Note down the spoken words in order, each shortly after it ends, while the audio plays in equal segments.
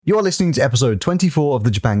You are listening to episode 24 of the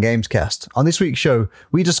Japan Games Cast. On this week's show,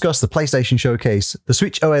 we discuss the PlayStation Showcase, the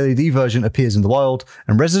Switch OLED version appears in the wild,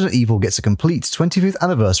 and Resident Evil gets a complete 25th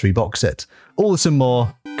anniversary box set. All this and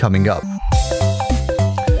more coming up.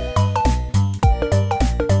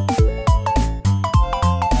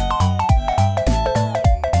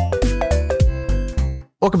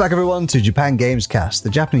 Welcome back everyone to Japan Games Cast, the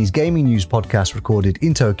Japanese gaming news podcast recorded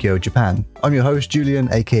in Tokyo, Japan. I'm your host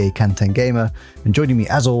Julian, aka Kanten Gamer, and joining me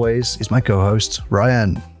as always is my co-host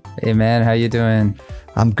Ryan. Hey man, how you doing?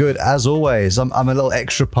 I'm good as always. I'm a little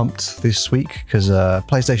extra pumped this week because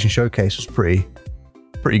PlayStation Showcase was pretty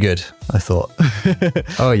good, I thought.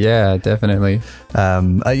 Oh yeah, definitely.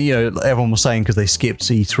 Everyone was saying because they skipped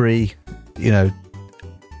E3,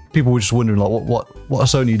 people were just wondering like what are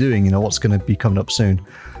Sony doing, what's going to be coming up soon.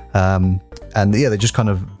 They just kind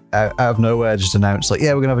of out of nowhere just announced like,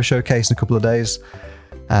 we're going to have a showcase in a couple of days,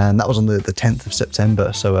 and that was on the 10th of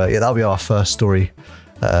September. So that'll be our first story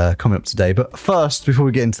coming up today. But first, before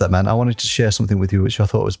we get into that, man, I wanted to share something with you which I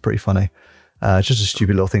thought was pretty funny. Just a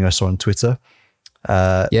stupid little thing I saw on Twitter.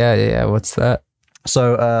 Yeah, what's that?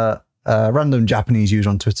 So a random Japanese user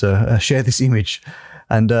on Twitter shared this image,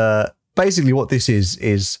 and basically what this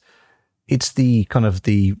is it's the kind of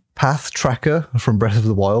the path tracker from Breath of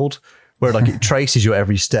the Wild, where like it traces your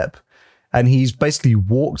every step, and he's basically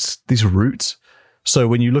walked this route. So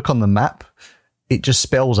when you look on the map, it just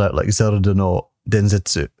spells out like Zelda no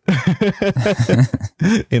Densetsu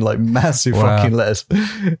in like massive fucking letters.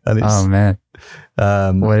 And it's, oh man,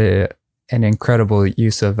 what an incredible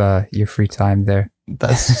use of your free time there.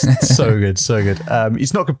 That's so good.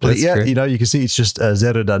 It's not complete yet. Great. You can see it's just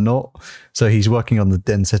Zelda no. So he's working on the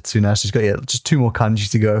Densetsu now. So he's got just 2 more kanji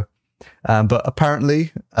to go. But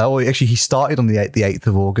apparently, he started on the 8th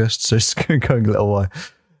of August. So it's going a little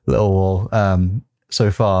while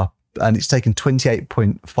so far, and it's taken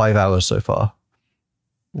 28.5 hours so far.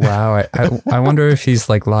 Wow, I wonder if he's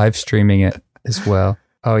like live streaming it as well.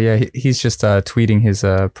 Oh yeah, he's just tweeting his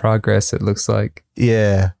progress. It looks like.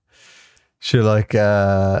 Yeah. Sure,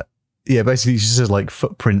 basically it just says like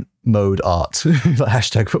footprint mode art, like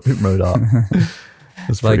hashtag footprint mode art.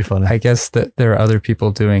 That's pretty funny. I guess that there are other people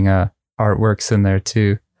doing artworks in there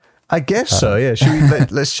too. I guess so. Yeah. Should we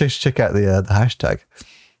let's just check out the hashtag?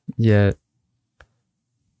 Yeah.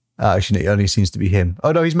 Actually, it only seems to be him.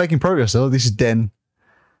 Oh no, he's making progress. Oh, this is Den.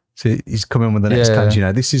 So he's coming with the next kanji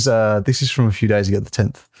now. This is from a few days ago, the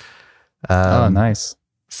 10th. Oh, nice.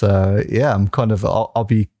 So yeah, I'm kind of I'll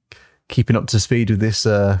be keeping up to speed with this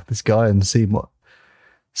guy and see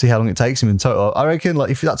how long it takes him in total. I reckon like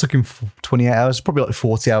if that took him 28 hours, probably like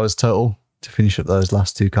 40 hours total to finish up those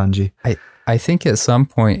last 2 kanji. I think at some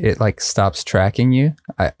point it like stops tracking you.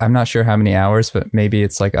 I'm not sure how many hours, but maybe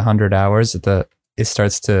it's like 100 hours that it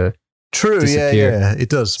starts to disappear. Yeah, it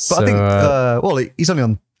does. But so, I think he's only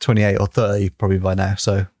on 28 or 30 probably by now,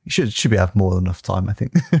 so you should be have more than enough time, I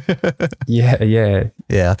think. Yeah,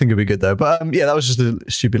 I think it'll be good though. But that was just a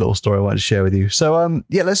stupid little story I wanted to share with you. So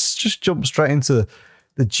let's just jump straight into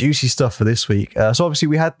the juicy stuff for this week. So obviously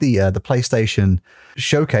we had the PlayStation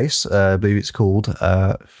Showcase, I believe it's called,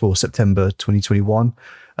 for September 2021.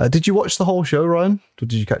 Did you watch the whole show, Ryan? Or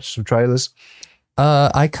did you catch some trailers?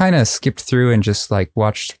 I kind of skipped through and just like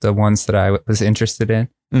watched the ones that I was interested in.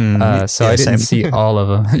 I didn't see all of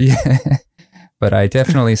them. Yeah, but I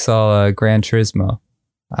definitely saw Gran Turismo.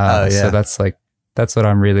 So that's what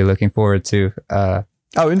I'm really looking forward to.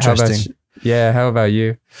 Interesting. How about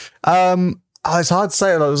you? It's hard to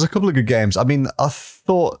say. There's a couple of good games. I mean, I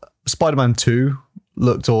thought Spider-Man 2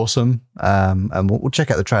 looked awesome, and we'll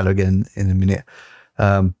check out the trailer again in a minute.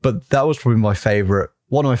 But that was probably one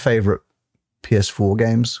of my favorite PS4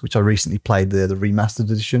 games, which I recently played the remastered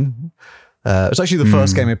edition. It was actually the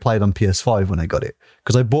first game I played on PS5 when I got it,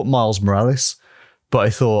 because I bought Miles Morales, but I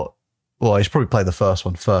thought, I should probably play the first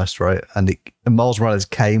one first, right? And Miles Morales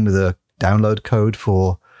came with a download code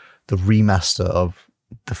for the remaster of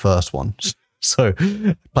the first one. So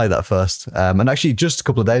I played that first. And actually just a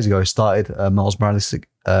couple of days ago, I started Miles Morales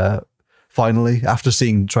finally, after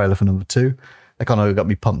seeing the trailer for number 2. That kind of got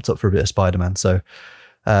me pumped up for a bit of Spider-Man. So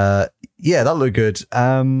that looked good.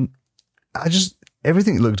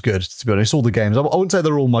 Everything looked good, to be honest. All the games, I wouldn't say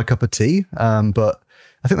they're all my cup of tea, but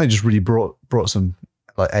I think they just really brought some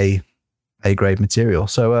like A grade material.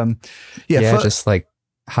 So just like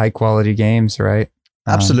high quality games, right?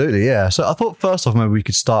 Absolutely, yeah. So I thought first off, maybe we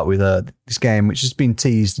could start with this game, which has been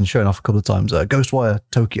teased and shown off a couple of times, Ghostwire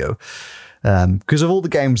Tokyo. Because of all the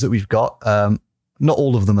games that we've got, not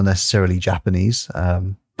all of them are necessarily Japanese,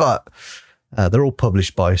 but they're all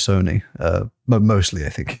published by Sony, mostly, I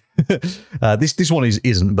think. This one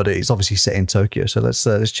isn't, but it's obviously set in Tokyo. So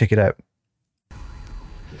let's check it out.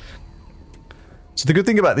 So the good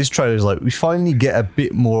thing about this trailer is like we finally get a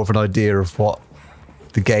bit more of an idea of what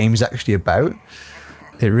the game is actually about.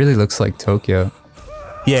 It really looks like Tokyo.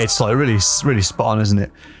 Yeah, it's like really spot on, isn't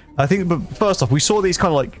it? I think, but first off, we saw these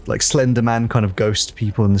kind of like Slender Man kind of ghost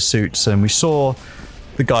people in the suits, and we saw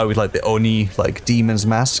the guy with like the Oni like demon's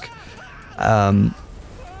mask. But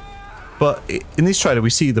in this trailer,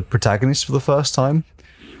 we see the protagonist for the first time.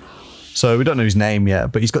 So we don't know his name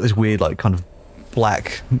yet, but he's got this weird like kind of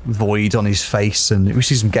black void on his face, and we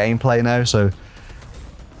see some gameplay now. So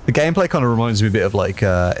the gameplay kind of reminds me a bit of like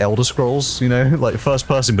Elder Scrolls, you know, like first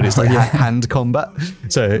person, but it's like hand combat.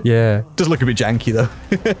 So yeah, does look a bit janky though.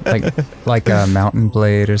 like a Mountain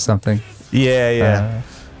Blade or something. Yeah.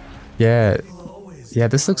 Yeah.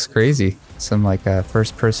 This looks crazy. Some like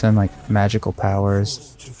first person like magical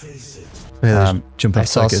powers. Yeah, I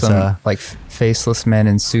saw some like faceless men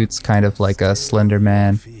in suits, kind of like a Slender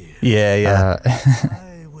Man. Yeah.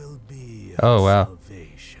 Oh wow.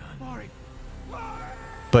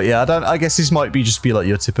 But yeah, I guess this might just be like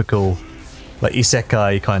your typical, like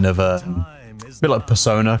isekai kind of a bit like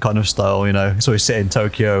Persona kind of style, you know. So it's set in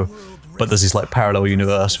Tokyo, but there's this like parallel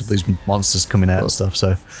universe with these monsters coming out and stuff.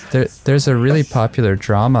 So there's a really popular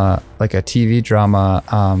drama, like a TV drama,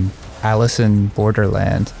 Alice in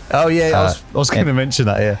Borderland. Oh yeah, I was going to mention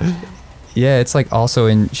that. Yeah. Yeah, it's like also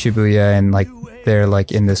in Shibuya, and like they're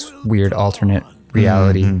like in this weird alternate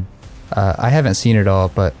reality. Mm-hmm. I haven't seen it all,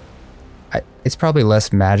 but it's probably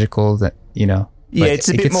less magical than, you know. Yeah, it's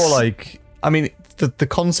a bit more like, I mean, the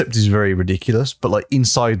concept is very ridiculous, but like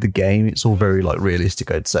inside the game, it's all very like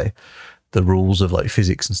realistic, I'd say. The rules of like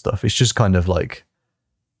physics and stuff. It's just kind of like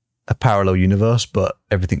a parallel universe, but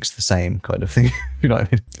everything's the same kind of thing. You know what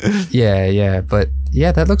I mean? Yeah. But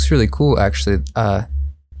yeah, that looks really cool, actually. Yeah,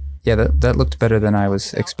 that looked better than I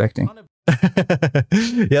was expecting. Yeah,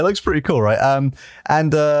 it looks pretty cool, right?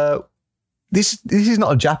 This is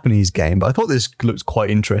not a Japanese game, but I thought this looks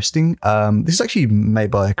quite interesting. This is actually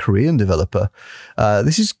made by a Korean developer.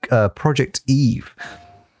 This is Project Eve.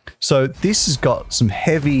 So this has got some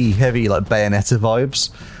heavy like Bayonetta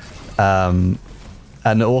vibes,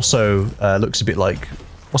 and also looks a bit like,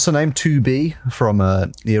 what's her name, 2B from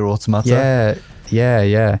Nier Automata.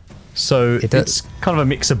 Yeah. So it's kind of a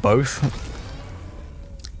mix of both.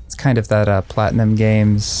 It's kind of that Platinum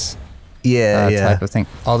Games type of thing.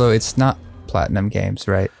 Although it's not Platinum Games,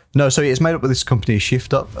 right? No, so it's made up with this company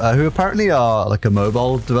Shift Up, who apparently are like a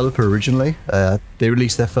mobile developer originally. They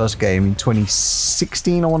released their first game in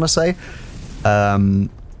 2016, I want to say. And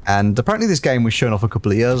apparently this game was shown off a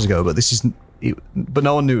couple of years ago, but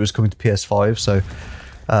no one knew it was coming to PS5. So,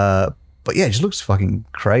 but yeah, it just looks fucking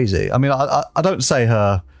crazy. I mean, I don't say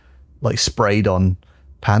her like sprayed on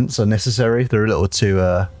pants are necessary. They're a little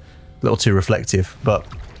too reflective, but.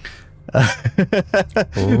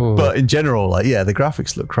 But in general, like, yeah, the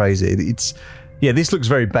graphics look crazy. This looks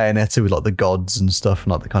very Bayonetta with like the gods and stuff,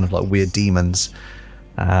 and like the kind of like weird demons.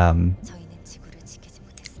 Yeah,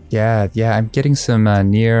 I'm getting some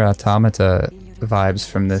Nier Automata vibes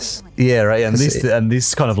from this. Yeah, right. And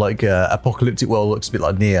this kind of like apocalyptic world looks a bit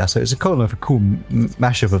like Nier, so it's a kind of a cool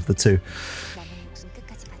mashup of the two.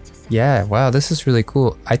 Yeah, wow, this is really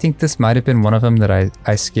cool. I think this might have been one of them that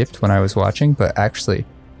I skipped when I was watching, but actually.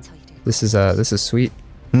 This is sweet.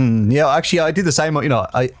 Yeah, actually, I did the same. You know,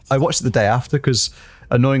 I watched it the day after because,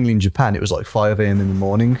 annoyingly, in Japan it was like 5 a.m. in the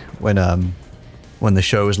morning when the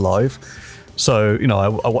show was live. So you know,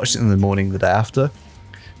 I watched it in the morning the day after,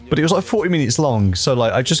 but it was like 40 minutes long. So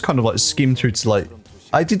like, I just kind of like skimmed through to like,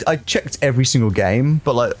 I checked every single game,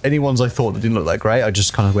 but like any ones I thought that didn't look that great, I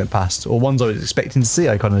just kind of went past. Or ones I was expecting to see,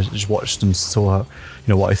 I kind of just watched and saw, you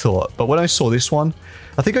know, what I thought. But when I saw this one,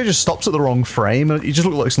 I think I just stopped at the wrong frame. It just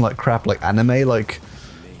looked like some like crap, like anime, like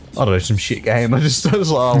I don't know, some shit game. I was like,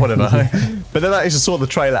 oh, whatever. But then I just saw the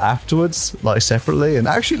trailer afterwards, like separately, and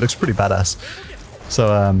actually it looks pretty badass.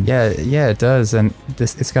 So yeah, it does, and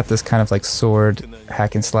it's got this kind of like sword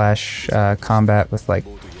hack and slash combat with like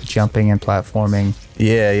jumping and platforming.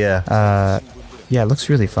 Yeah. It looks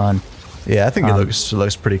really fun. Yeah, I think it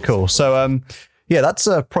looks pretty cool. So yeah, that's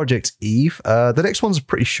Project Eve. The next one's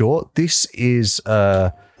pretty short. This is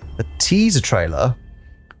a teaser trailer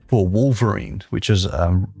for Wolverine, which is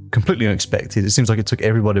completely unexpected. It seems like it took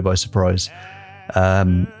everybody by surprise.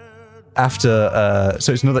 So it's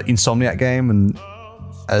another Insomniac game, and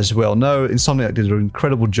as we all know, Insomniac did an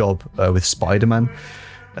incredible job with Spider-Man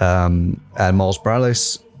and Miles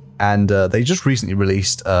Morales, and they just recently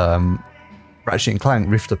released Ratchet & Clank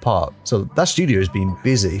Rift Apart. So that studio has been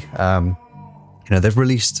busy. You know, they've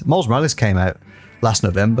released, Miles Morales came out last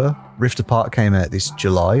November. Rift Apart came out this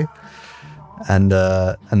July. And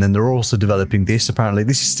then they're also developing this. Apparently,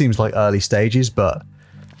 this seems like early stages, but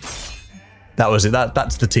that was it.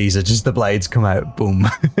 That's the teaser. Just the blades come out, boom.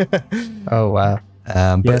 Oh wow.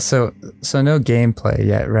 So no gameplay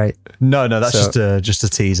yet, right? No, that's just a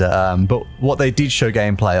teaser. But what they did show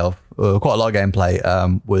gameplay of, quite a lot of gameplay,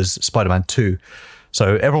 was Spider-Man 2.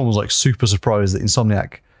 So everyone was like super surprised that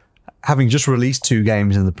Insomniac, having just released 2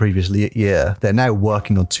 games in the previous year, they're now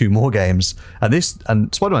working on 2 more games. And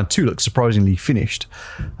Spider-Man 2 looks surprisingly finished.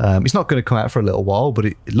 It's not going to come out for a little while, but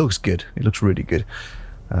it looks good. It looks really good.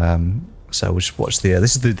 So we'll just watch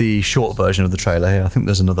this is the short version of the trailer here. I think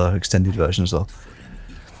there's another extended version as well.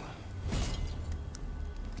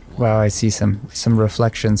 Wow, I see some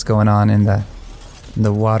reflections going on in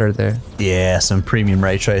the water there. Yeah, some premium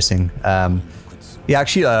ray tracing. Yeah,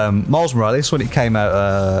 actually, Miles Morales, when it came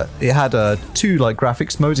out, it had 2 like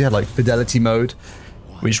graphics modes. It had like fidelity mode,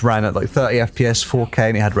 which ran at like 30 FPS, 4K,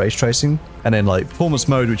 and it had ray tracing. And then like performance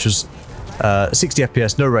mode, which was 60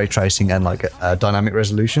 FPS, no ray tracing, and like a dynamic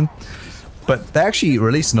resolution. But they actually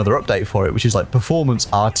released another update for it, which is like performance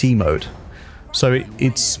RT mode. So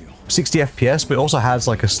it's 60 FPS, but it also has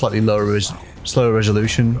like a slightly slower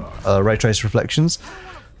resolution, ray trace reflections.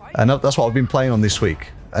 And that's what I've been playing on this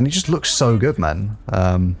week. And it just looks so good, man.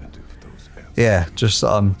 Yeah, just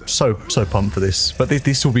I'm so pumped for this. But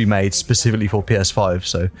this will be made specifically for PS5,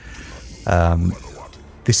 so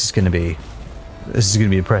this is going to be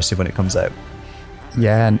impressive when it comes out.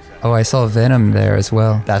 Yeah, and I saw Venom there as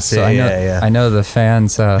well. That's it. I know the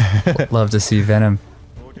fans love to see Venom.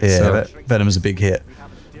 Yeah, so. Venom's a big hit.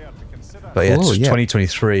 But yeah, it's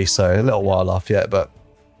 2023, so a little while off yet, but.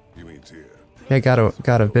 Yeah,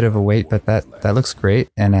 got a bit of a wait, but that looks great,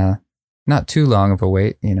 and not too long of a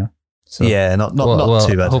wait, you know. So yeah, not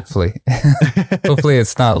too bad. Hopefully, hopefully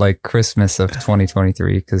it's not like Christmas of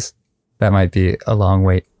 2023, because that might be a long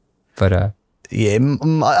wait. But yeah,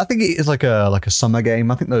 I think it's like a summer game.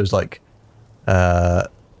 I think those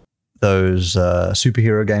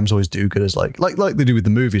superhero games always do good as like they do with the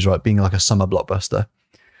movies, right? Being like a summer blockbuster.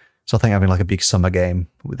 So I think having like a big summer game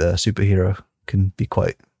with a superhero can be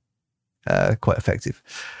quite effective.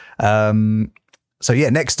 So yeah,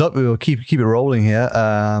 next up we will keep it rolling here.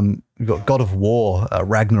 We've got God of War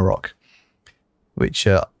Ragnarok, which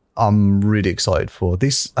I'm really excited for.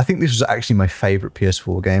 I think this was actually my favorite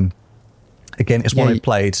PS4 game. Again, it's one I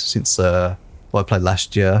played since I played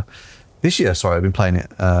last year. This year, sorry, I've been playing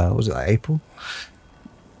it. Was it like April?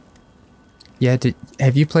 Yeah,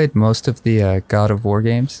 have you played most of the God of War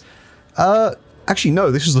games? Actually,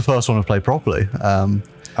 no. This is the first one I've played properly.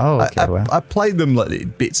 I played them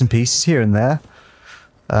like bits and pieces here and there.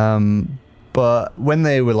 But when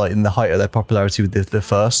they were like in the height of their popularity with the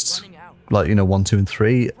first, like 1, 2, and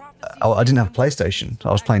 3, I didn't have a PlayStation.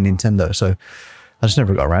 I was playing Nintendo, so I just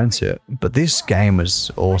never got around to it. But this game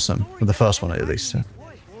was awesome, for the first one at least.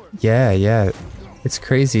 Yeah, it's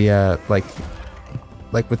crazy.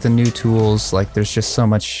 Like with the new tools, like there's just so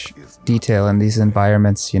much detail in these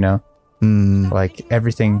environments, you know. Like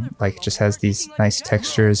everything like just has these nice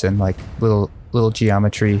textures and like little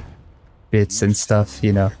geometry bits and stuff,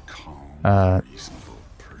 you know.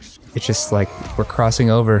 It's just like we're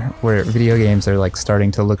crossing over where video games are like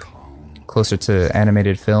starting to look closer to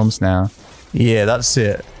animated films now. Yeah, that's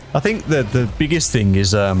it. I think the biggest thing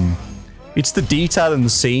is it's the detail in the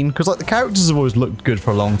scene, because like the characters have always looked good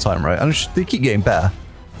for a long time, right? And they keep getting better.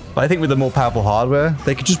 But I think with the more powerful hardware,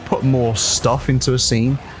 they could just put more stuff into a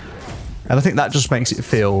scene. And I think that just makes it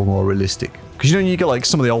feel more realistic. Because you get like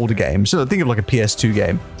some of the older games, so think of like a PS2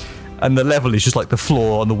 game, and the level is just like the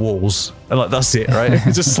floor and the walls, and like that's it, right?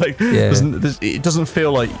 It's just like it doesn't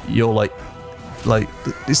feel like you're like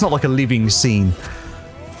it's not like a living scene.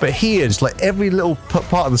 But here, just like every little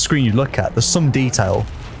part of the screen you look at, there's some detail.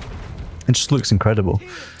 It just looks incredible.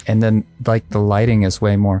 And then like the lighting is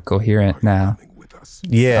way more coherent now.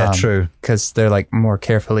 Yeah, true. Because they're like more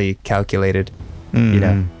carefully calculated, you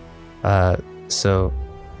know. So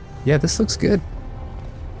yeah, this looks good.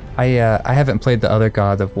 I haven't played the other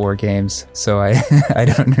God of War games, so I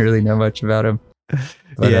don't really know much about them.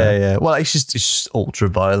 But, yeah. Well, it's just ultra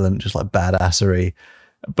violent, just like badassery.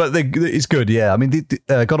 But it's good, yeah. I mean,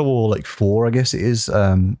 the God of War like 4, I guess it is,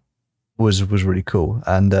 was really cool.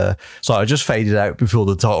 And so I just faded out before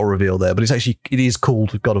the title reveal there, but it is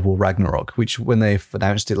called God of War Ragnarok, which when they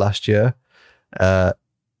announced it last year,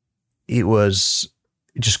 it was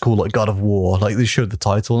just called like God of War. Like they showed the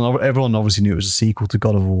title, and everyone obviously knew it was a sequel to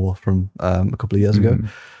God of War from a couple of years ago,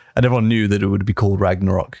 and everyone knew that it would be called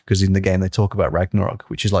Ragnarok because in the game they talk about Ragnarok,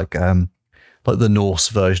 which is like the Norse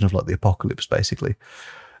version of like the apocalypse, basically.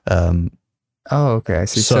 Oh, okay. I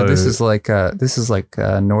see. So this is like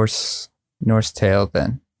Norse tale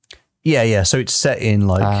then. Yeah. So it's set in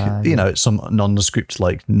like some nondescript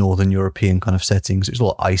like Northern European kind of settings. It's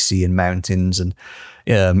all icy and mountains, and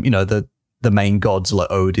the main gods are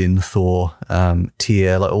like Odin, Thor,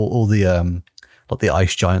 Tyr, like all the like the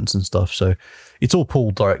ice giants and stuff. So it's all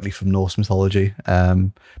pulled directly from Norse mythology.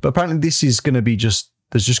 But apparently this is going to be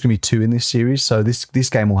there's just going to be 2 in this series. So this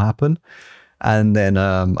game will happen. And then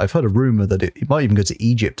I've heard a rumor that it might even go to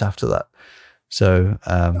Egypt after that. So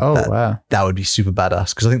wow, that would be super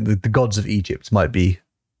badass, because I think the gods of Egypt might be,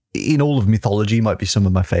 in all of mythology, might be some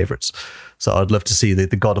of my favorites. So I'd love to see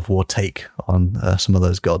the God of War take on some of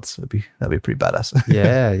those gods. That'd be pretty badass.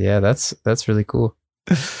 yeah, that's really cool.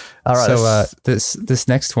 All right. So this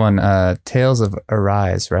next one, Tales of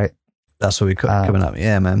Arise, right? That's what we coming up.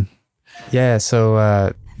 Yeah, man. Yeah.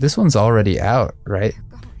 So this one's already out, right?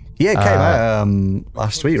 Yeah, it came out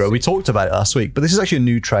last week, right? We talked about it last week, but this is actually a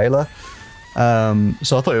new trailer.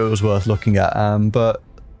 So I thought it was worth looking at. But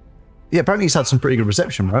yeah, apparently it's had some pretty good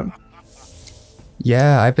reception, right?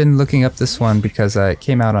 Yeah, I've been looking up this one because it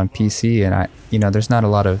came out on PC, and there's not a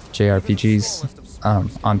lot of JRPGs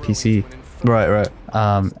on PC. Right.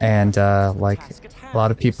 And like a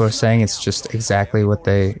lot of people are saying it's just exactly what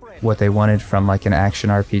they wanted from like an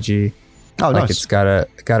action RPG. Oh, like nice. It's got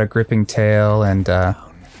a gripping tale and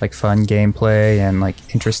like fun gameplay and like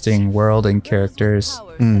interesting world and characters.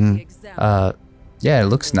 Mm-hmm. Yeah, it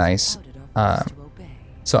looks nice.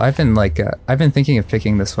 So I've been thinking of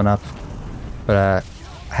picking this one up, but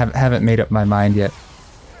haven't made up my mind yet.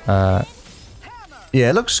 Yeah,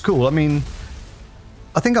 it looks cool. I mean,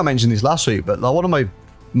 I think I mentioned this last week, but like one of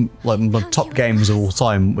my top games of all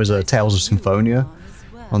time was Tales of Symphonia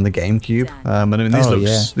on the GameCube. I mean,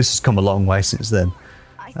 this has come a long way since then.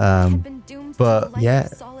 But yeah,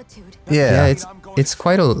 it's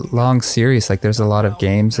quite a long series. Like there's a lot of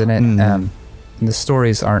games in it, and the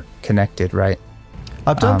stories aren't connected, right?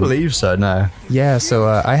 I don't believe so. No. Yeah, so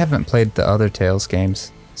I haven't played the other Tales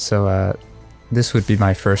games, so this would be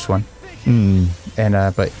my first one. And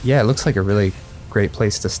but yeah, it looks like a really great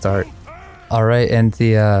place to start. All right, and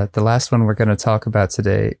the last one we're going to talk about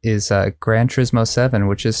today is Gran Turismo 7,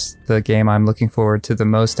 which is the game I'm looking forward to the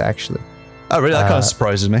most, actually. Oh, really? That kind of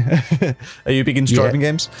surprises me. Are you big into driving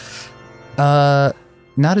games? Not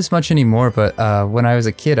as much anymore, but when I was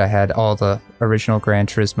a kid, I had all the original Gran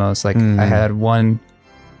Turismos. Like I had one.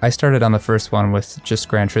 I started on the first one with just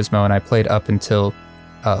Gran Turismo, and I played up until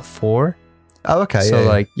 4. Oh, okay.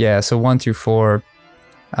 So so 1 through 4.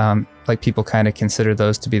 Like people kind of consider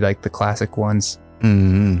those to be like the classic ones.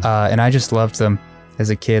 And I just loved them as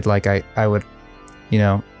a kid. Like I would,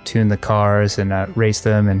 tune the cars and race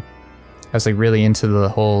them. And I was like really into the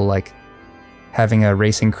whole, like having a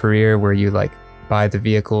racing career where you like buy the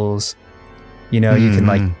vehicles, you can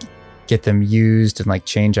like get them used and like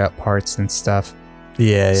change out parts and stuff.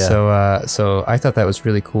 Yeah. So I thought that was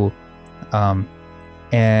really cool.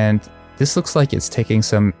 And this looks like it's taking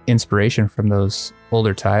some inspiration from those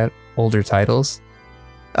older titles.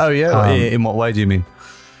 Oh yeah, in what way do you mean?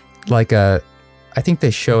 Like I think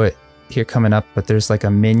they show it here coming up, but there's like a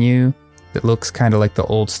menu that looks kind of like the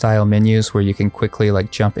old style menus where you can quickly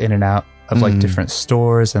like jump in and out of like different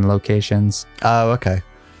stores and locations. Oh, okay.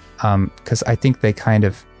 Because I think they kind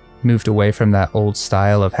of moved away from that old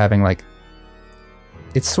style of having like,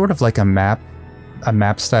 it's sort of like a map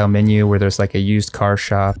style menu where there's like a used car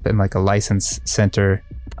shop and like a license center.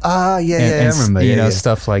 I remember.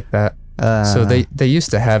 Stuff like that. So they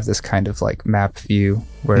used to have this kind of like map view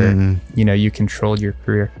where you controlled your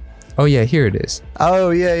career. Oh yeah, here it is.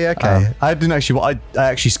 Oh yeah, okay. I didn't actually. I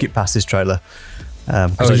actually skipped past this trailer. I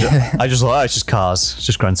just thought, it's just cars, it's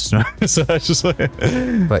just Gran Turismo. So I just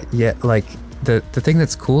like. But yeah, like the thing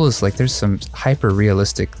that's cool is like there's some hyper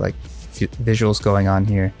realistic like visuals going on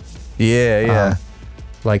here. Yeah.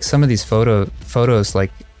 Like some of these photos,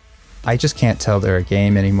 like I just can't tell they're a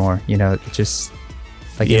game anymore. It just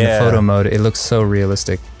like in the photo mode, it looks so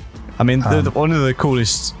realistic. I mean, one of the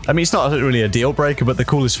coolest. I mean, it's not really a deal breaker, but the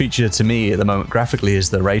coolest feature to me at the moment, graphically, is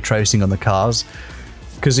the ray tracing on the cars.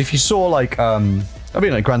 Because if you saw like,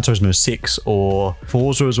 like Gran Turismo 6 or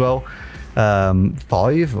Forza as well,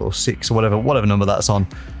 5 or 6 or whatever number that's on,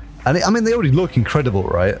 and they already look incredible,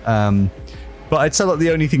 right? But I'd say like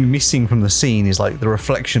the only thing missing from the scene is like the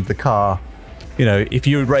reflection of the car. If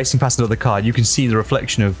you're racing past another car, you can see the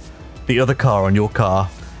reflection of the other car on your car,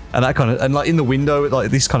 and that kind of, and like in the window, like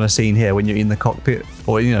this kind of scene here when you're in the cockpit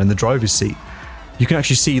or in the driver's seat, you can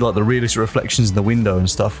actually see like the realistic reflections in the window and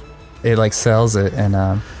stuff. It like sells it, and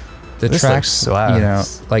the this tracks,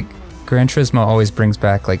 like Gran Turismo always brings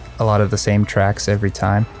back like a lot of the same tracks every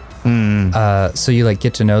time. So you like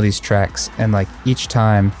get to know these tracks, and like each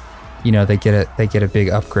time, you know, they get a big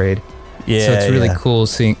upgrade. Yeah. So it's really cool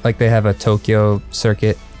seeing, like, they have a Tokyo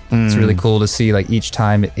circuit. It's really cool to see, like, each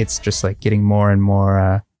time it's just like getting more and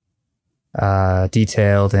more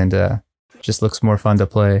detailed, and just looks more fun to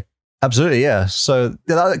play. Absolutely, yeah. So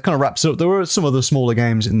that kind of wraps it up. There were some other smaller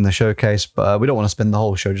games in the showcase, but we don't want to spend the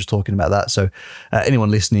whole show just talking about that. So anyone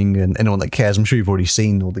listening and anyone that cares, I'm sure you've already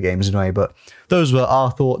seen all the games anyway, but those were our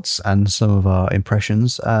thoughts and some of our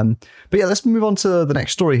impressions. But yeah, let's move on to the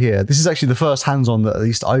next story here. This is actually the first hands-on that at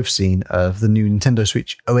least I've seen of the new Nintendo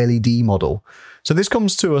Switch OLED model. So this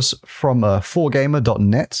comes to us from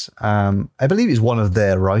 4gamer.net. I believe it's one of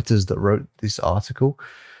their writers that wrote this article.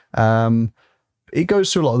 It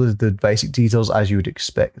goes through a lot of the basic details as you would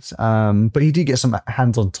expect, but he did get some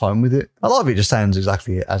hands-on time with it. A lot of it just sounds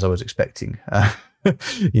exactly as I was expecting. We'll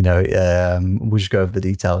just go over the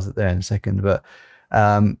details there in a second, but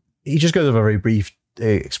he just goes over a very brief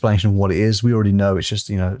explanation of what it is. We already know it's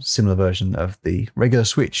just, similar version of the regular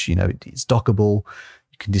Switch. It's dockable.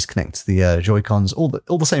 You can disconnect the Joy-Cons, all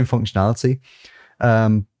the same functionality.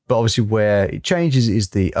 But obviously where it changes is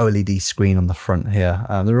the OLED screen on the front here.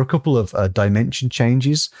 There are a couple of dimension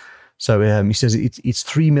changes. So he says it's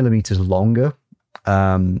 3mm longer.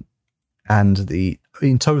 And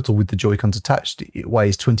in total with the Joy-Cons attached, it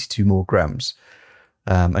weighs 22 more grams.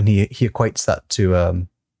 And he equates that to,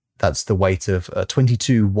 that's the weight of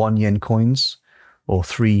 22 1 yen coins, or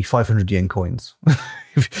 3 500 yen coins.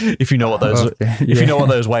 if you know what those, if you know what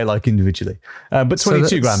those weigh like individually, but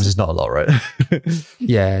 22 grams is not a lot, right?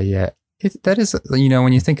 Yeah. That is,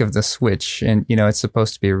 when you think of the Switch, and it's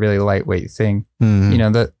supposed to be a really lightweight thing.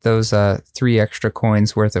 Those 3 extra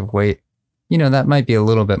coins worth of weight, that might be a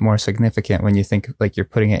little bit more significant when you think like you're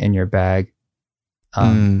putting it in your bag.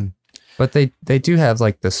 But they do have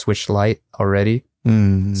like the Switch Lite already.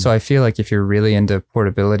 So I feel like if you're really into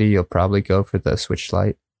portability, you'll probably go for the Switch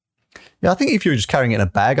Lite. Yeah, I think if you were just carrying it in a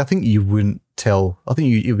bag, I think you wouldn't tell. I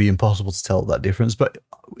think it would be impossible to tell that difference. But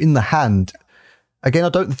in the hand, again, I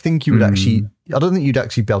don't think you would actually. I don't think you'd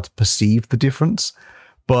actually be able to perceive the difference.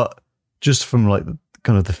 But just from like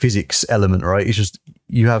kind of the physics element, right? It's just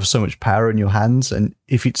you have so much power in your hands, and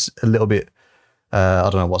if it's a little bit, I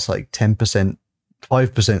don't know, what's like 10%,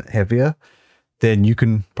 5% heavier, then you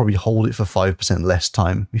can probably hold it for 5% less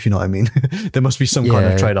time, if you know what I mean. There must be some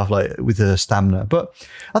kind of trade-off like with the stamina. But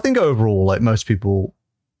I think overall, like most people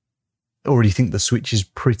already think the Switch is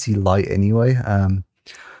pretty light anyway. The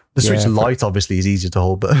Switch Lite obviously is easier to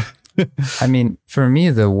hold, but... I mean, for me,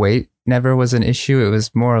 the weight never was an issue. It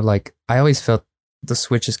was more like, I always felt the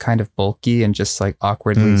Switch is kind of bulky and just like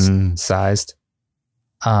awkwardly sized.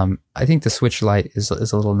 I think the Switch Lite is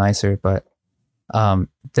a little nicer, but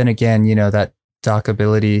then again, that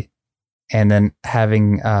dockability, and then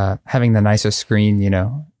having the nicer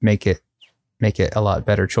screen, make it a lot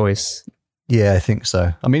better choice. Yeah, I think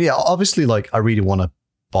so. I mean, yeah, obviously, like I really want to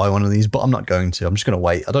buy one of these, but I'm not going to. I'm just going to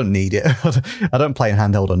wait. I don't need it. I don't play in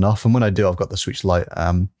handheld enough, and when I do, I've got the Switch Lite.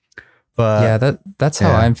 But yeah, that's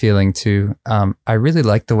how I'm feeling too. I really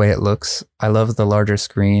like the way it looks. I love the larger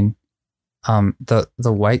screen. The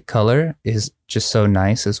white color is just so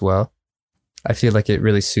nice as well. I feel like it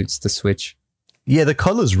really suits the Switch. Yeah, the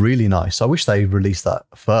color's really nice. I wish they released that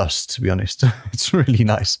first, to be honest. It's really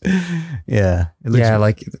nice. Yeah.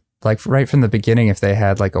 Like right from the beginning, if they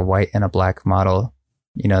had like a white and a black model,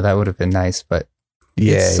 that would have been nice. But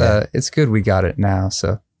it's good we got it now.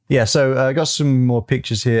 So yeah, so I got some more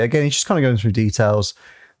pictures here. Again, he's just kind of going through details.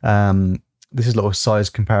 This is a little size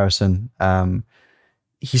comparison.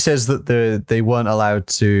 He says that they weren't allowed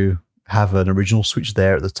to have an original Switch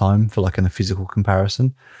there at the time for like a physical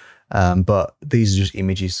comparison. But these are just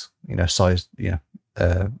images, sized,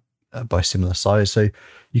 by similar size. So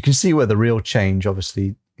you can see where the real change,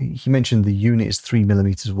 obviously, he mentioned the unit is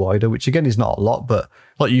 3mm wider, which again is not a lot, but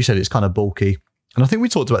like you said, it's kind of bulky. And I think we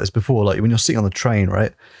talked about this before, like when you're sitting on the train,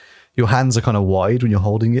 right? Your hands are kind of wide when you're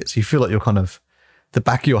holding it. So you feel like you're kind of, the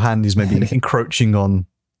back of your hand is maybe encroaching on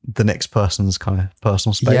the next person's kind of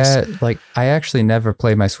personal space. Yeah, like I actually never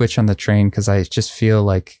play my Switch on the train because I just feel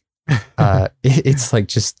like it's like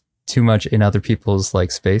just too much in other people's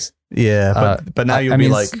like space. Yeah, but now you'll be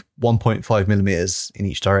like 1.5 millimeters in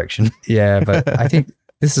each direction. Yeah, but I think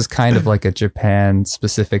this is kind of like a Japan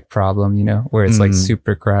specific problem, where it's like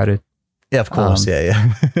super crowded. Yeah, of course.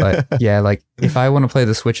 Yeah. But yeah, like if I want to play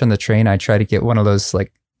the Switch on the train, I try to get one of those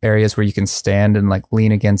like areas where you can stand and like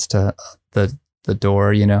lean against the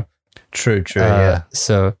door, True. Yeah.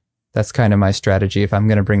 So that's kind of my strategy. If I'm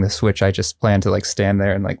going to bring the Switch, I just plan to like stand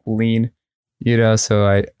there and like lean,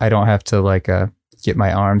 so I don't have to like get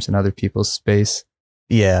my arms in other people's space.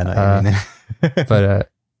 Yeah, I know what you mean.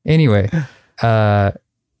 But anyway,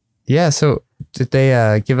 yeah. So did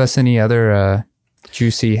they give us any other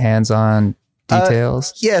juicy hands-on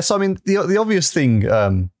details? Yeah. So I mean, the obvious thing,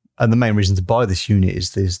 and the main reason to buy this unit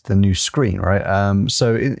is the new screen, right?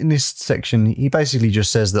 So in this section, he basically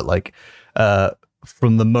just says that like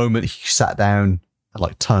from the moment he sat down and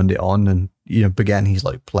like turned it on and began his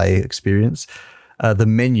like play experience, the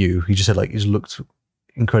menu, he just said like it looked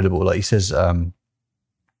incredible. Like he says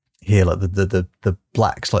here, like the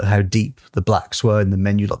blacks, like how deep the blacks were in the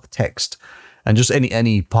menu, like the text, and just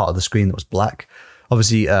any part of the screen that was black.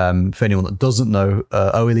 Obviously, for anyone that doesn't know,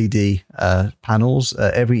 OLED panels,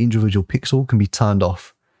 every individual pixel can be turned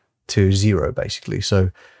off to 0, basically.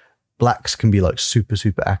 So blacks can be like super,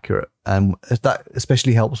 super accurate. And that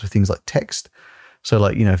especially helps with things like text. So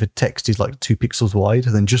like, if a text is like 2 pixels wide,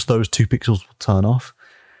 then just those 2 pixels will turn off.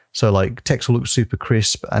 So like text will look super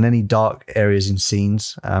crisp, and any dark areas in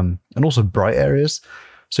scenes, and also bright areas.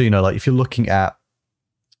 So, like if you're looking at,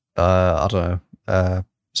 I don't know,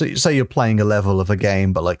 so say you're playing a level of a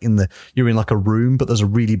game, but like you're in like a room, but there's a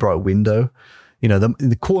really bright window. In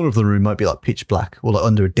the corner of the room might be like pitch black, or like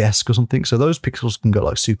under a desk or something. So those pixels can go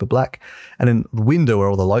like super black, and then the window where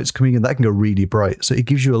all the light's coming in, that can go really bright. So it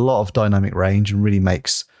gives you a lot of dynamic range and really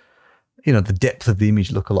makes, the depth of the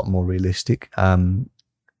image look a lot more realistic.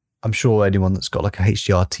 I'm sure anyone that's got like a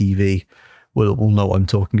HDR TV will know what I'm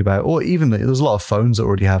talking about, or even there's a lot of phones that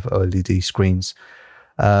already have OLED screens.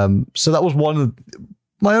 So that was one of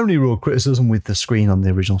my only real criticism with the screen on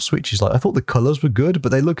the original Switch is like, I thought the colors were good, but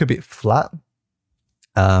they look a bit flat.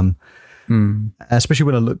 Especially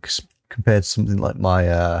when I look compared to something like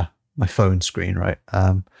my phone screen, right?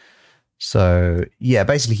 So yeah,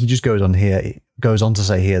 basically he just goes on to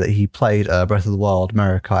say here that he played Breath of the Wild,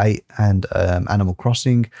 Mario Kart 8, and Animal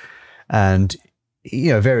Crossing, and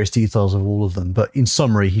various details of all of them. But in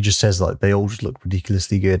summary, he just says like they all just look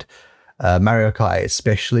ridiculously good. Mario Kart 8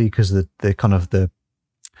 especially, because the kind of the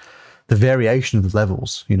variation of the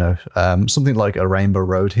levels, something like a Rainbow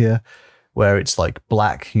Road here, where it's like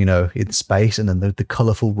black, in space, and then the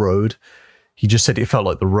colorful road. He just said it felt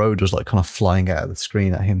like the road was like kind of flying out of the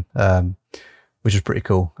screen at him, which is pretty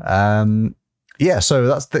cool. Yeah, so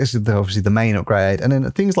that's obviously the main upgrade, and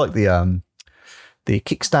then things like the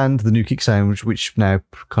kickstand, the new kickstand, which now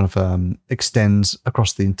kind of extends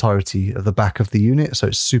across the entirety of the back of the unit, so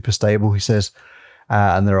it's super stable, he says,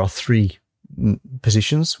 and there are 3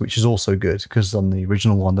 positions, which is also good, because on the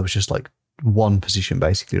original one there was just like 1 position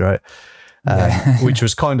basically, right? Which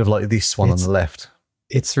was kind of like this one on the left.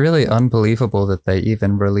 It's really unbelievable that they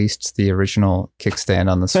even released the original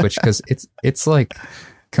kickstand on the Switch, because it's like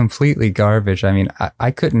completely garbage. I mean,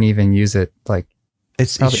 I couldn't even use it, like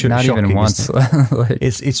it's not even once. Like,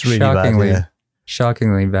 it's really bad.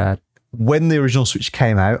 Shockingly bad. When the original Switch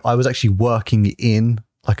came out, I was actually working in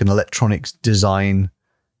like an electronics design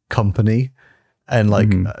company, and like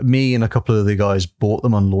me and a couple of the guys bought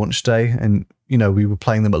them on launch day, and we were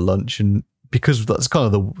playing them at lunch, and because that's kind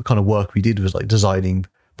of the kind of work we did was like designing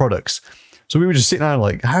products. So we were just sitting down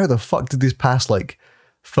like, how the fuck did this pass like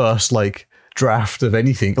first like draft of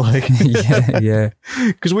anything? Like, yeah.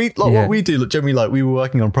 Because what we do, generally, like we were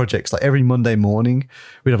working on projects like every Monday morning,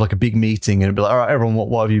 we'd have like a big meeting and it'd be like, all right, everyone,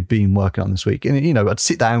 what have you been working on this week? And I'd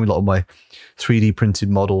sit down with a lot of my 3D printed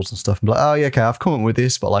models and stuff and be like, oh yeah, okay, I've come up with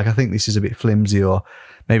this, but like I think this is a bit flimsy, or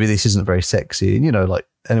maybe this isn't very sexy, and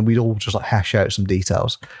and we'd all just like hash out some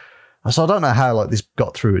details. So I don't know how like this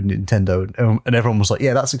got through at Nintendo, and everyone was like,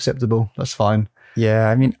 yeah, that's acceptable, that's fine. Yeah,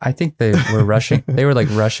 I mean, I think they were rushing. They were like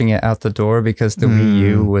rushing it out the door because the Wii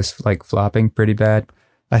U was like flopping pretty bad.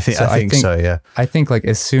 I think so. Yeah. I think like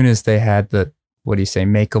as soon as they had the, what do you say,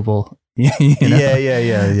 makeable,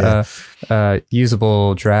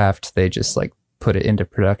 usable draft, they just like put it into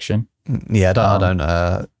production. Yeah, I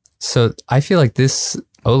don't. So I feel like this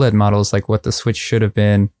OLED model is like what the Switch should have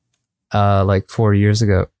been, like 4 years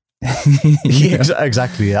ago. Yeah,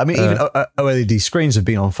 exactly. Yeah. I mean, even OLED screens have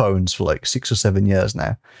been on phones for like 6 or 7 years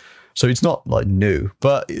now, so it's not like new.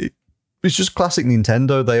 But it's just classic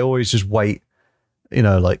Nintendo. They always just wait,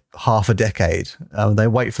 like half a decade. They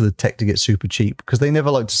wait for the tech to get super cheap because they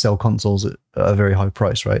never like to sell consoles at a very high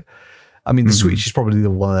price, right? I mean, the Switch is probably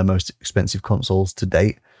one of their most expensive consoles to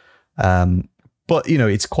date. But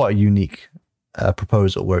it's quite a unique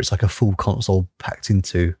proposal where it's like a full console packed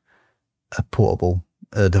into a portable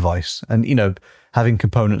device, and having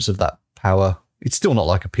components of that power. It's still not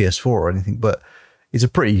like a PS4 or anything, but it's a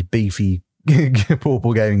pretty beefy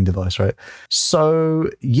portable gaming device, right? So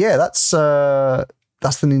yeah, that's the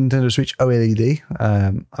Nintendo Switch OLED.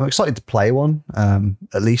 I'm excited to play one,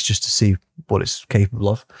 at least just to see what it's capable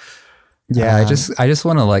of. Yeah, I just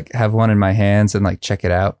want to like have one in my hands and like check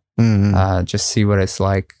it out. Just see what it's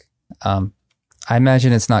like. I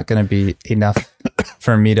imagine it's not going to be enough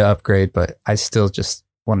for me to upgrade, but I still just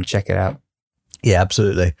want to check it out. Yeah,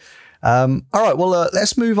 absolutely. All right, well,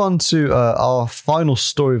 let's move on to our final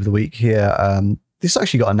story of the week here. This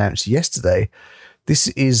actually got announced yesterday. This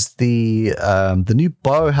is the new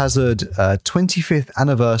Biohazard 25th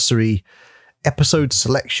anniversary episode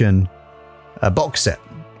selection box set.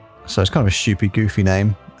 So it's kind of a stupid, goofy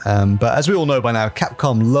name. But as we all know by now,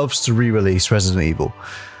 Capcom loves to re-release Resident Evil.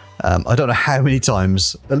 I don't know how many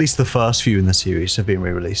times, at least the first few in the series have been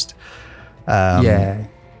re-released. Yeah.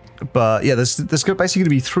 But yeah, there's basically going to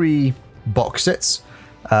be 3 box sets.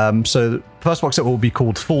 So the first box set will be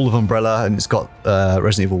called Fall of Umbrella, and it's got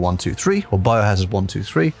Resident Evil 1, 2, 3, or Biohazard 1, 2,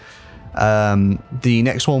 3. The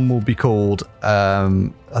next one will be called,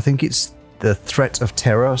 I think it's The Threat of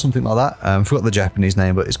Terror or something like that. I forgot the Japanese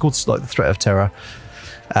name, but it's called like The Threat of Terror.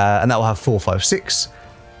 And that will have 4, 5, 6.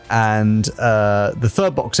 And the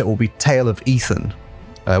third box set will be Tale of Ethan,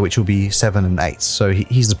 which will be 7 and 8. So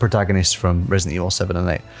he's the protagonist from Resident Evil 7 and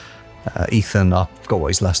 8. Ethan, I forgot what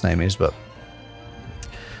his last name is, but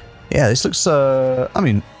yeah, this looks,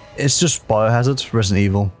 it's just Biohazard, Resident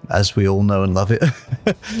Evil, as we all know and love it.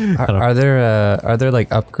 Are there like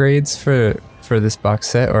upgrades for this box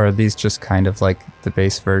set, or are these just kind of like the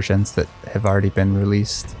base versions that have already been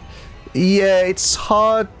released? Yeah, it's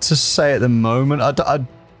hard to say at the moment. I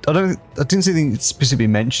didn't see anything specifically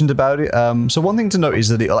mentioned about it. So one thing to note is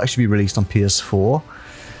that it'll actually be released on PS4.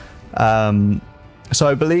 So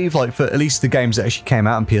I believe, like, for at least the games that actually came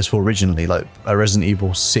out on PS4 originally, like Resident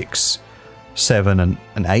Evil 6, 7,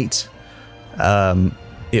 and 8,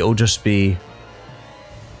 it'll be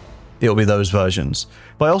those versions.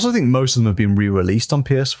 But I also think most of them have been re-released on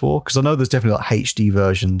PS4, because I know there's definitely like HD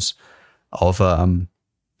versions of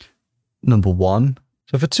number 1.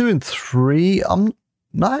 So for 2 and 3, I'm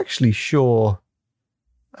not actually sure.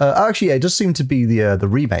 Actually, yeah, it does seem to be the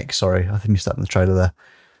remake. Sorry, I think I missed that in the trailer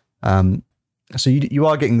there. So you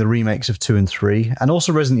are getting the remakes of 2 and 3, and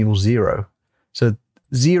also Resident Evil 0. So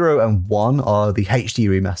 0 and 1 are the HD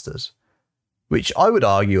remasters, which I would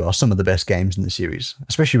argue are some of the best games in the series,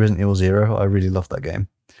 especially Resident Evil 0. I really love that game.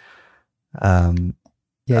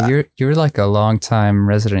 Yeah, you're like a long time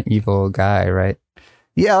Resident Evil guy, right?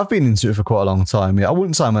 Yeah, I've been into it for quite a long time. Yeah, I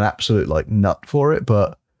wouldn't say I'm an absolute like nut for it,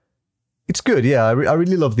 but it's good. Yeah, I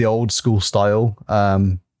really love the old school style.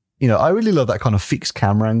 I really love that kind of fixed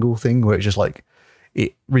camera angle thing where it's just like,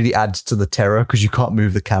 it really adds to the terror because you can't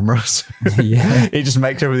move the cameras. Yeah. It just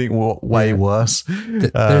makes everything way worse.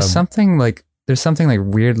 There's something like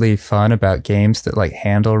weirdly fun about games that like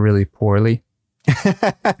handle really poorly.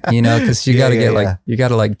 Because you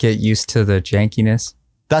gotta get used to the jankiness.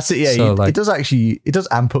 That's it. Yeah, so it does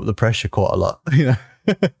amp up the pressure quite a lot.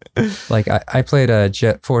 Like I played a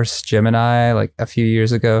Jet Force Gemini like a few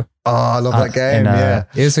years ago. Oh, I love that game.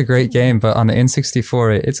 It was a great game, but on the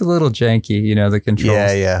N64, it's a little janky. The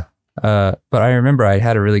controls. Yeah. But I remember I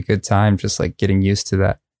had a really good time just like getting used to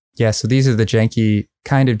that. Yeah. So these are the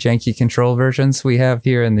kind of janky control versions we have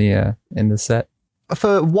here in the set.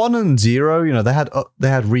 For 1 and 0, they had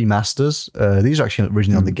remasters. These are actually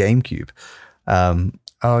originally on the GameCube.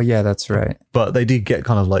 Oh yeah, that's right. But they did get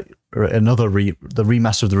kind of like another the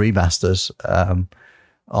remaster of the remasters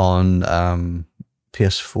on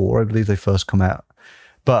PS4, I believe they first come out.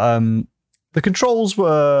 But the controls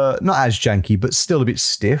were not as janky, but still a bit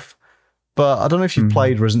stiff. But I don't know if you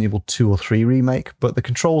played Resident Evil 2 or 3 remake, but the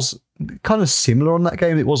controls kind of similar on that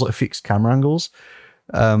game. It was like fixed camera angles.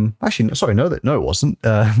 Actually, sorry, no, it wasn't.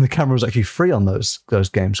 The camera was actually free on those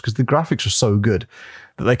games because the graphics were so good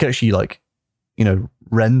that they could actually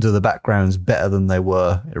render the backgrounds better than they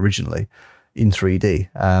were originally in 3D.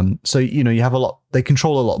 So you have they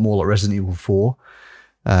control a lot more like Resident Evil 4.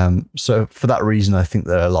 So for that reason, I think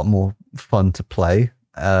they're a lot more fun to play.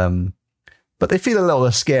 But they feel a little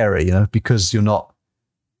less scary, because you're not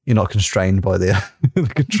constrained by the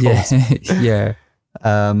controls. Yeah.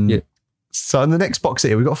 So in the next box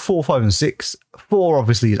here, we've got 4, 5, and 6. 4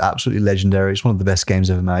 obviously is absolutely legendary. It's one of the best games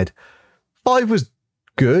ever made. 5 was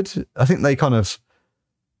good. I think they kind of,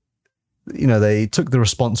 they took the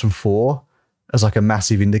response from 4 as like a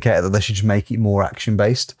massive indicator that they should just make it more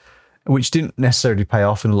action-based, which didn't necessarily pay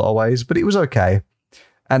off in a lot of ways, but it was okay.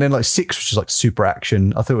 And then 6, which is like super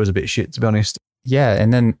action, I thought it was a bit shit, to be honest. Yeah,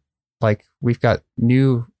 and then we've got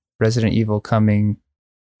new Resident Evil coming.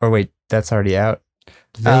 Or wait, that's already out.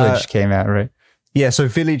 Village came out, right? Yeah, so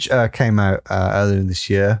Village came out earlier this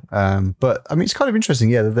year. But I mean, it's kind of interesting.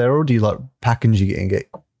 Yeah, they're already packaging it.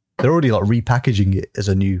 They're already repackaging it as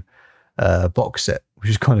a new box set, which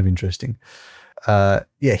is kind of interesting. Here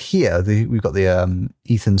we've got the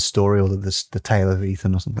Ethan's story, or the tale of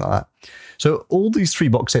Ethan, or something like that. So all these 3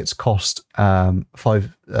 box sets cost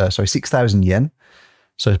 6,000 yen,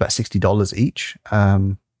 so it's about $60 each,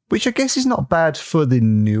 which I guess is not bad for the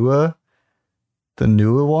newer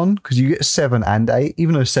one, because you get 7 and 8,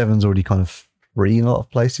 even though 7's already kind of free in a lot of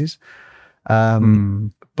places.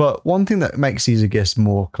 But one thing that makes these, I guess,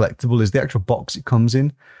 more collectible is the actual box it comes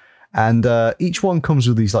in, and each one comes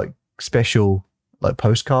with these like special like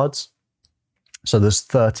postcards. So there's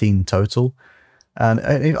 13 total, and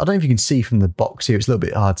I don't know if you can see from the box here, it's a little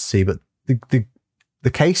bit hard to see, but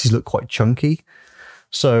the cases look quite chunky.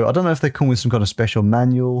 So I don't know if they come with some kind of special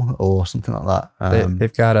manual or something like that.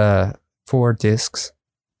 They've got 4 discs,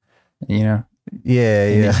 you know.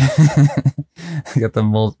 Yeah. Got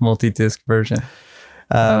the multi-disc version.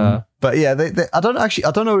 But yeah, I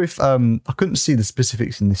don't know if I couldn't see the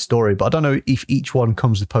specifics in this story, but I don't know if each one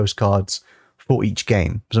comes with postcards for each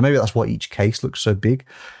game. So maybe that's why each case looks so big.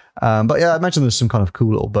 But yeah, I imagine there's some kind of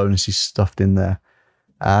cool little bonuses stuffed in there.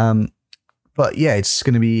 But yeah, it's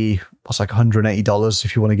going to be like $180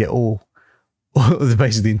 if you want to get all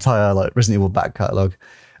basically the entire like Resident Evil back catalog,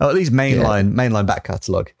 or at least mainline back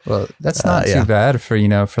catalog. Well, that's not too bad for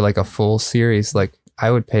for like a full series. Like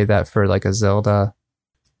I would pay that for like a Zelda,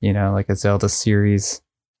 like a Zelda series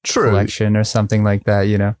collection or something like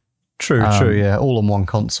that. True. Yeah, all on one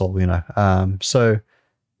console. So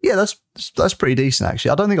yeah, that's pretty decent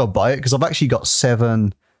actually. I don't think I'll buy it because I've actually got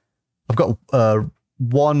 7. I've got 1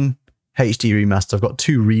 HD remaster. I've got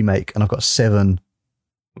 2 remake, and I've got 7,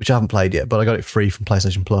 which I haven't played yet, but I got it free from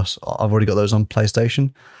PlayStation Plus. I've already got those on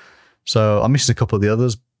PlayStation, so I'm missing a couple of the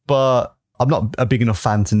others. But I'm not a big enough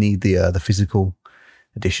fan to need the physical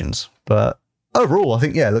editions. But overall, I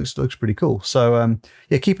think it looks pretty cool. So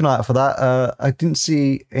keep an eye out for that. I didn't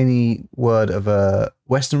see any word of a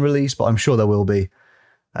Western release, but I'm sure there will be.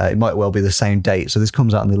 It might well be the same date. So this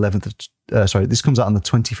comes out on the 11th. This comes out on the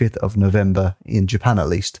 25th of November in Japan at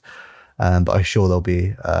least. But I'm sure there'll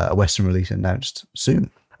be a Western release announced soon.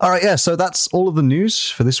 All right, yeah, so that's all of the news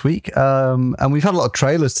for this week. And we've had a lot of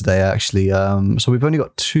trailers today, actually. So we've only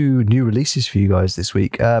got 2 new releases for you guys this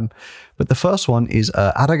week. But the first one is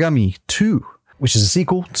Aragami 2, which is a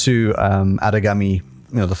sequel to Aragami,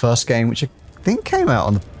 the first game, which I think came out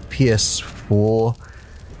on the PS4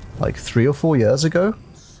 like 3 or 4 years ago.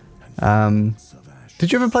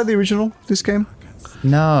 Did you ever play the original, this game?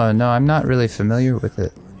 No, I'm not really familiar with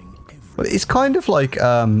it. But it's kind of like...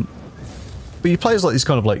 but you play as like this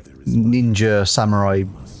kind of like ninja samurai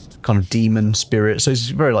kind of demon spirit. So it's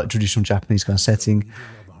very like traditional Japanese kind of setting.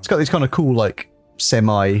 It's got these kind of cool like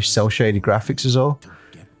semi cel shaded graphics as well.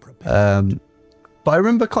 But I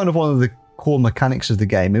remember kind of one of the core mechanics of the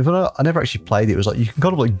game, even though I never actually played it, was like you can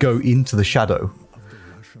kind of like go into the shadow.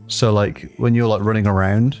 So like when you're like running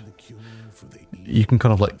around, you can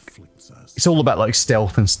kind of like, it's all about like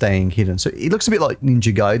stealth and staying hidden. So it looks a bit like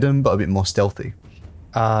Ninja Gaiden, but a bit more stealthy.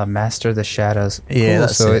 Master of the Shadows. Yeah, cool.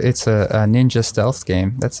 So it's a ninja stealth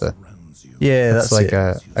game. That's like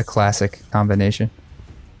a classic combination.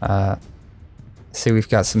 See, we've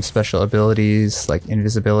got some special abilities like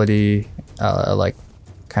invisibility, like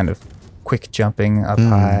kind of quick jumping up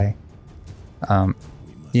high.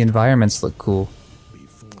 The environments look cool.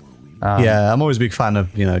 Yeah, I'm always a big fan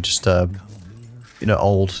of just old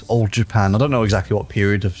Japan. I don't know exactly what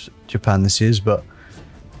period of Japan this is, but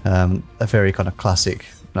a very kind of classic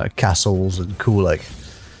castles and cool like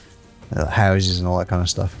houses and all that kind of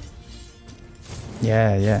stuff.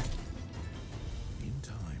 Yeah.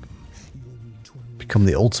 Become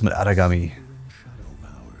the ultimate Aragami.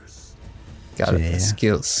 Got a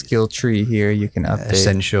skill tree here you can update.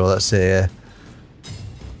 Essential, that's it, yeah.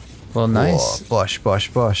 Well, nice. Oh, bosh.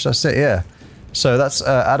 That's it, yeah. So that's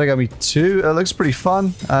Aragami 2. It looks pretty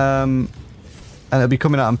fun. And it'll be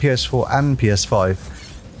coming out on PS4 and PS5.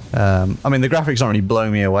 I mean, the graphics aren't really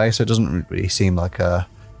blowing me away, so it doesn't really seem like a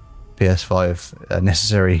PS5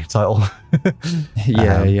 necessary title.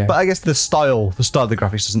 Yeah. But I guess the style of the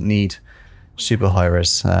graphics doesn't need super high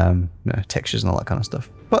res textures and all that kind of stuff.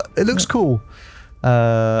 But it looks cool.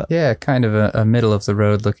 Yeah, kind of a middle of the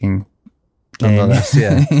road looking game. Nonetheless,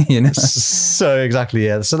 yeah. So exactly,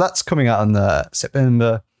 yeah. So that's coming out on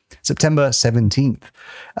September 17th.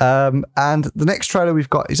 And the next trailer we've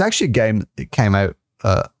got is actually a game that came out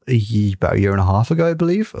about a year and a half ago, I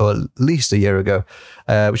believe, or at least a year ago,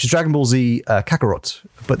 which is Dragon Ball Z Kakarot,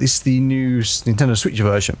 but it's the new Nintendo Switch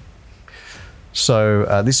version.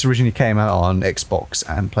 So this originally came out on Xbox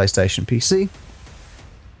and PlayStation PC.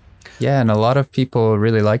 Yeah, and a lot of people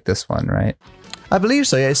really like this one, right? I believe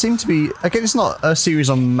so, yeah. It seemed to be, again, it's not a series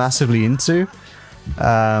I'm massively into,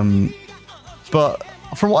 But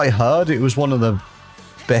from what I heard, it was one of the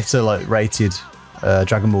better like rated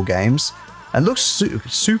Dragon Ball games, and looks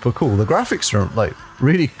super cool. The graphics are like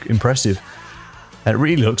really impressive, and it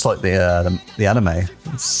really looks like the anime.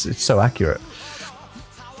 It's so accurate.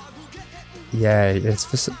 Yeah,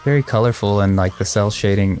 it's just very colorful, and like the cell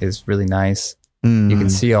shading is really nice. You can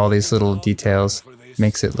see all these little details.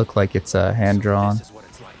 Makes it look like it's hand drawn.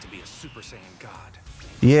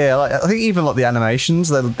 Yeah, like, I think even like the animations,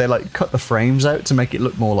 they like cut the frames out to make it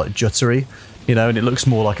look more like juttery, and it looks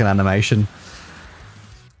more like an animation.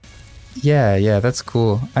 Yeah, that's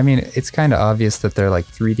cool. I mean, it's kind of obvious that they're like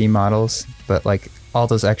 3D models, but like all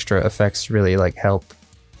those extra effects really like help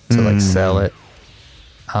to like sell it.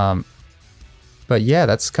 But yeah,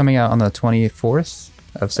 that's coming out on the 24th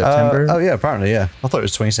of September. Oh yeah, apparently, yeah. I thought it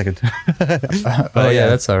was 22nd. Yeah,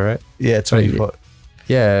 that's all right. Yeah, 24th.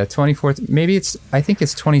 Yeah, 24th. Maybe I think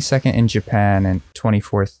it's 22nd in Japan and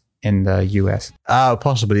 24th in the US. Oh,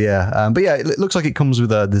 possibly, yeah. But yeah, it looks like it comes with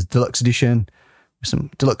the deluxe edition, with some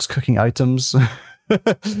deluxe cooking items.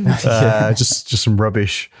 Just some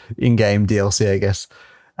rubbish in-game DLC, I guess.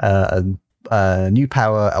 And new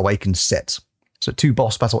Power Awakened set. So 2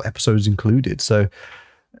 boss battle episodes included. So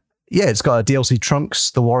yeah, it's got a DLC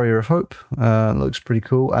Trunks, the Warrior of Hope. Looks pretty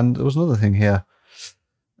cool. And there was another thing here.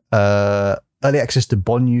 Early access to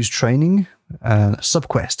Bonyu's training and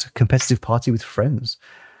Subquest, competitive party with friends.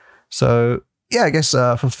 So yeah, I guess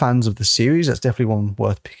for fans of the series, that's definitely one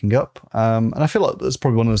worth picking up. And I feel like that's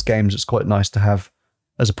probably one of those games that's quite nice to have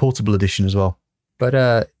as a portable edition as well.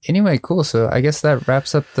 But anyway, cool. So I guess that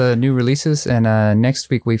wraps up the new releases. And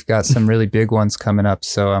next week, we've got some really big ones coming up.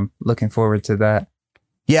 So I'm looking forward to that.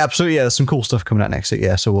 Yeah, absolutely. Yeah, there's some cool stuff coming out next week.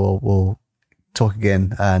 Yeah, so we'll talk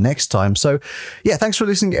again next time. So yeah, thanks for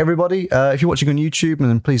listening, everybody. If you're watching on YouTube,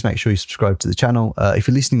 then please make sure you subscribe to the channel. If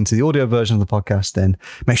you're listening to the audio version of the podcast, then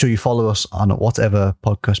make sure you follow us on whatever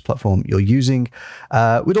podcast platform you're using.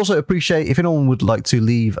 We'd also appreciate if anyone would like to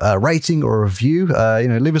leave a rating or a review.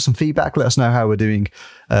 Leave us some feedback. Let us know how we're doing,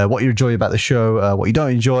 what you enjoy about the show, what you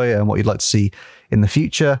don't enjoy, and what you'd like to see in the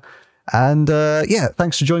future. And yeah,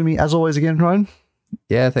 thanks for joining me as always again, Ryan.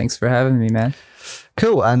 Yeah, thanks for having me, man.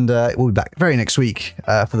 Cool, and we'll be back very next week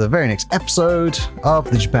for the very next episode of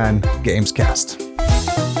the Japan Games Cast.